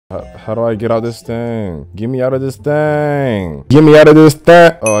How do I get out this thing? Get me out of this thing. Get me out of this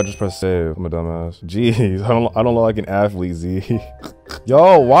thing. Oh, I just pressed save. I'm a dumbass. Jeez, I don't look like an athlete, Z.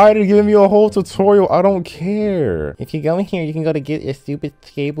 Yo, why are they giving me a whole tutorial? I don't care. If you go in here, you can go to get a stupid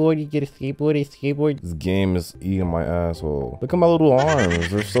skateboard. You get a skateboard. This game is eating my asshole. Look at my little arms.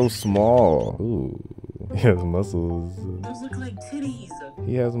 They're so small. Ooh, he has muscles. Those look like titties.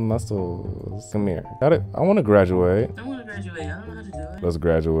 He has muscles. Come here. Got it. I want to graduate. I want to graduate. I don't know how to do it. Let's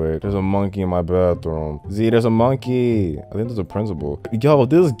graduate. There's a monkey in my bathroom. Z, there's a monkey. I think there's a principal. Yo,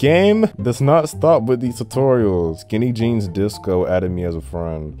 this game does not stop with these tutorials. Skinny Jeans Disco added me as a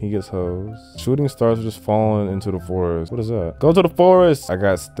friend. He gets hosed. Shooting stars are just falling into the forest. What is that? Go to the forest. I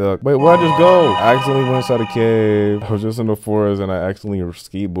got stuck. Wait, where'd I just go? I accidentally went inside a cave. I was just in the forest and I accidentally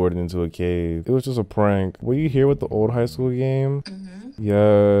skateboarded into a cave. It was just a prank. Were you here with the old high school game?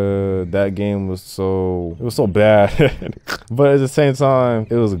 Yeah, that game was so bad. But at the same time,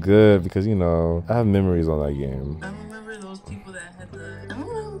 it was good because, you know, I have memories on that game. I remember those people that had the, I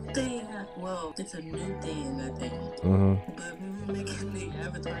don't know if they had, well, it's a new thing that they, but we were making the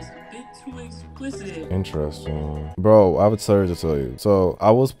avatars a bit too explicit. Interesting. Bro, I have a story to tell you. So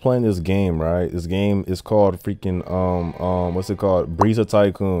I was playing this game, right? This game is called freaking, what's it called? Breeza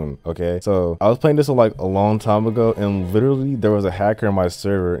Tycoon, okay? So I was playing this like a long time ago and literally there was a hacker in my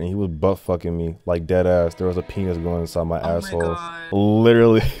server and he was butt fucking me like dead ass. There was a penis going inside my asshole.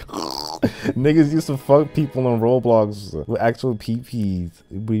 Literally. Niggas used to fuck people on Roblox with actual pee-pees.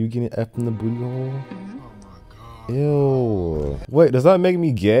 Were you getting F in the booty hole? Ew. Wait, does that make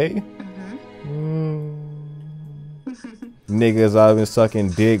me gay? Niggas I've been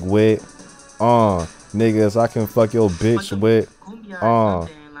sucking dick with. Niggas I can fuck your bitch with.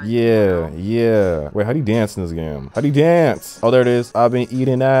 Yeah. Wait, how do you dance in this game? How do you dance? Oh, there it is. I've been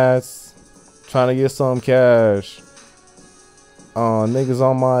eating ass. Trying to get some cash. Niggas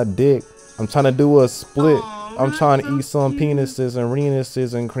on my dick. I'm trying to do a split. I'm trying to eat some penises and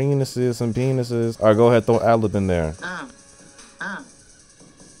renuses and creenuses and penises. Alright, go ahead, throw ad-lib in there.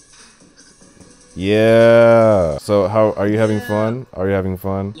 Yeah. So how are you having fun? Are you having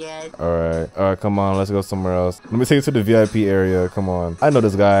fun? Yeah. Alright, come on, let's go somewhere else. Let me take you to the VIP area. Come on. I know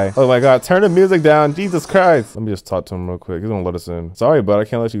this guy. Oh my god, turn the music down. Jesus Christ. Let me just talk to him real quick. He's gonna let us in. Sorry, but I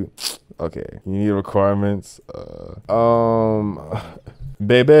can't let you. Okay. You need requirements.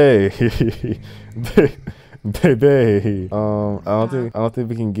 Baby. Baby. I don't think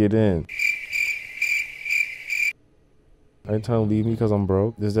we can get in. Are you trying to leave me because I'm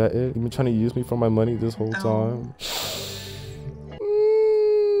broke? Is that it? You've been trying to use me for my money this whole time?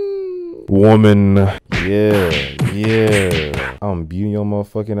 Woman. Yeah. I'm beating your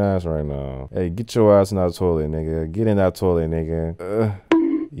motherfucking ass right now. Hey, get your ass in that toilet, nigga. Get in that toilet, nigga.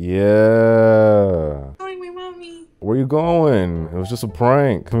 Yeah. Where you going? It was just a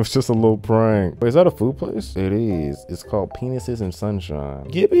prank. It was just a little prank. Wait, is that a food place? It is. It's called Penises and Sunshine.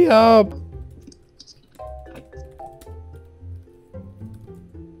 Get me up.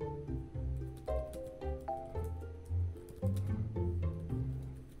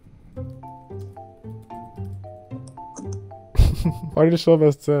 Why did you show up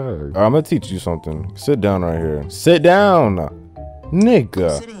as tag? Alright, I'm gonna teach you something. Sit down right here. Sit down,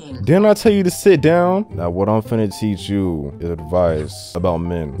 nigga. Didn't I tell you to sit down? Now what I'm finna teach you is advice about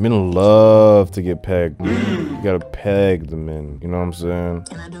men. Men love to get pegged. You gotta peg the men. You know what I'm saying?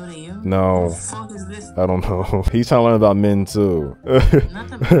 Can I do it to you? No. What the fuck is this? I don't know. He's trying to learn about men too. I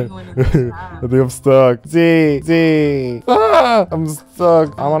think I'm stuck. Z. I'm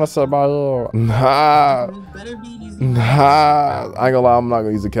stuck. I wanna survive. Nah. I ain't gonna lie, I'm not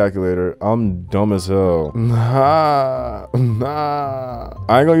gonna use a calculator. I'm dumb as hell. Nah.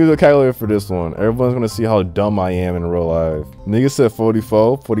 I ain't gonna use a calculator for this one. Everyone's gonna see how dumb I am in real life. Nigga said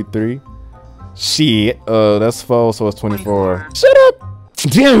 44, 43. Shit. That's 4, so it's 24. Shut up!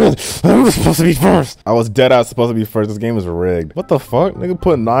 Damn it! I was supposed to be first. I was dead ass supposed to be first. This game is rigged. What the fuck? Nigga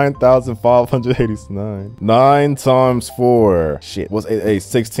put 9,589. 9 times 4. Shit. What's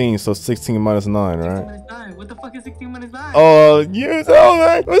 16? So 16 minus 9, right? What the fuck is 16 minus 9? Oh, you tell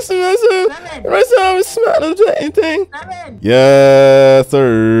me. What's the anything? 7. Yes,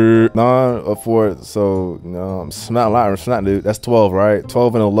 sir. 9 4. So no, I'm smack, dude. That's 12, right?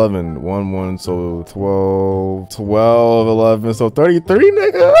 12 and 11. 1. So 12, 11. So 33.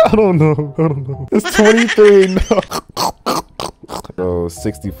 Nigga, I don't know. It's 23. No. Oh,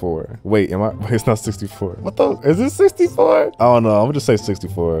 64. Wait, wait, it's not 64. What the? Is it 64? I don't know. I'm gonna just say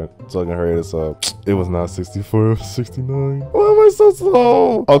 64 so I can hurry this up. It was not 64. It was 69. Why am I so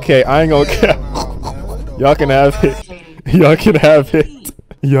slow? Okay, I ain't gonna care. Y'all can have it. Y'all can have it.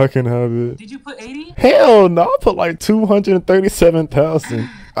 Y'all can have it. Did you put 80? Hell no, I put like 237,000.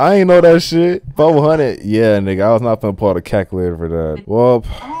 I ain't know that shit. 400. Yeah, nigga, I was not finna pull out a calculator for that. Well,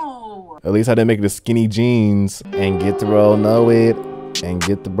 Oh. at least I didn't make the skinny jeans. And get the roll, no it. And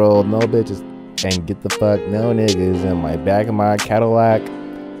get the roll, no bitches. And get the fuck, no niggas in my back of my Cadillac.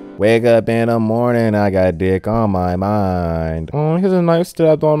 Wake up in the morning, I got dick on my mind. Oh, here's a knife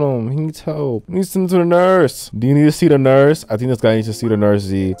stabbed on him. He needs help. He needs to send him to the nurse. Do you need to see the nurse? I think this guy needs to see the nurse,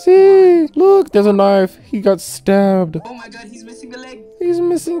 Z. See, look, there's a knife. He got stabbed. Oh my god, he's missing a leg. He's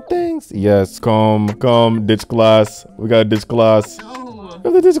missing things. Yes, come, ditch class. We gotta ditch class. No.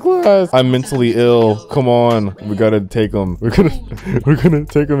 We have to ditch class. I'm mentally ill. Come on, we gotta take him. We're gonna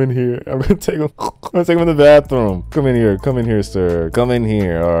take him in here. I'm gonna take him in the bathroom. Come in here, sir. Come in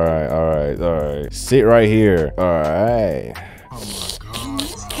here. All right. Sit right here. All right.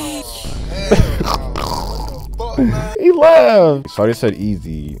 He left. Shawty said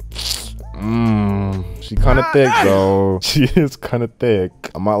easy. She kind of thick though. She is kind of thick.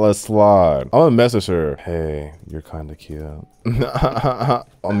 I might let slide. I'm gonna message her. Hey, you're kind of cute. Oh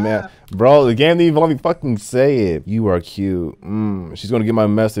man, bro, the game didn't even let me fucking say it. You are cute. She's gonna get my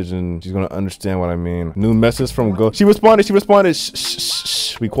message and she's gonna understand what I mean. New message from Go. She responded.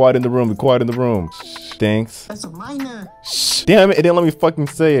 Shh. Be quiet in the room. Thanks. That's a minor. Shh. Damn it, it didn't let me fucking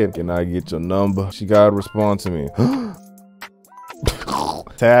say it. Can I get your number? She gotta respond to me.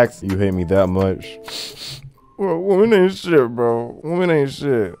 Tax, you hate me that much. Well, woman ain't shit, bro. Woman ain't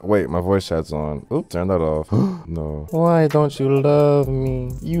shit. Wait, my voice chat's on. Oop, turn that off. No. Why don't you love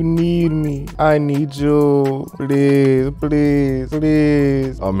me? You need me. I need you. Please.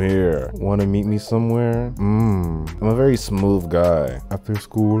 I'm here. Wanna meet me somewhere? I'm a very smooth guy. After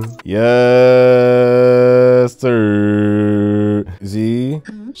school? Yes, sir. Z?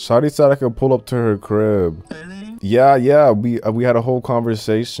 Shawty said I could pull up to her crib. Yeah, we had a whole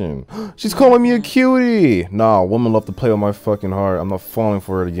conversation. She's calling me a cutie. Nah, women love to play with my fucking heart. I'm not falling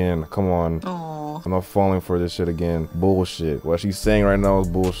for it again. Come on. Aww. I'm not falling for this shit again. Bullshit. What she's saying right now is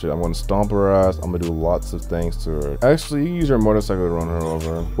bullshit. I'm gonna stomp her ass. I'm gonna do lots of things to her. Actually, you use your motorcycle to run her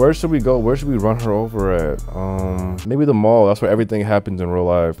over. Where should we go? Where should we run her over at? Maybe the mall. That's where everything happens in real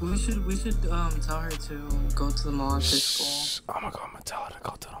life. We should tell her to go to the mall after school. Oh my god, I'm gonna tell her to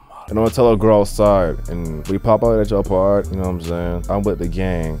go to the mall. And I'm gonna tell her go outside and we pop out at your part, you know what I'm saying? I'm with the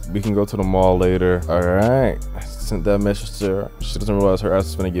gang. We can go to the mall later. Alright. I sent that message to her. She doesn't realize her ass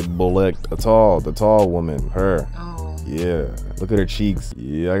is gonna get bullicked. The tall woman. Her. Oh. Yeah. Look at her cheeks.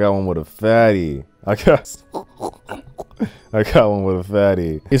 Yeah, I got one with a fatty. I got one with a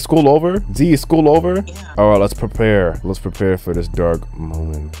fatty. Is school over? Z, is school over? Yeah. All right, let's prepare. Let's prepare for this dark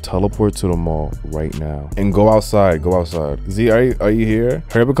moment. Teleport to the mall right now and go outside. Z, are you here?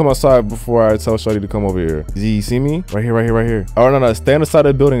 Hurry up and come outside before I tell Shawty to come over here. Z, you see me? Right here. Oh, no. Stay on the side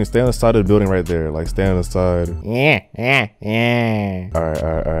of the building. Stay on the side of the building right there. Like, stay on the side. Yeah. All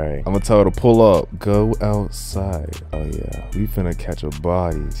right. I'm gonna tell her to pull up. Go outside. Oh, yeah. We finna catch a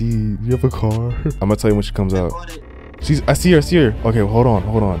body. Z, you have a car? I'm gonna tell you when she comes out. I see her. Okay, hold on.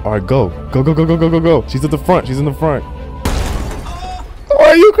 All right, go. She's at the front. She's in the front. Why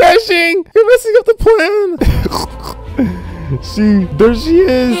are you crashing? You're messing up the plan. There she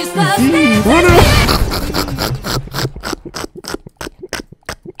is. Z, run her.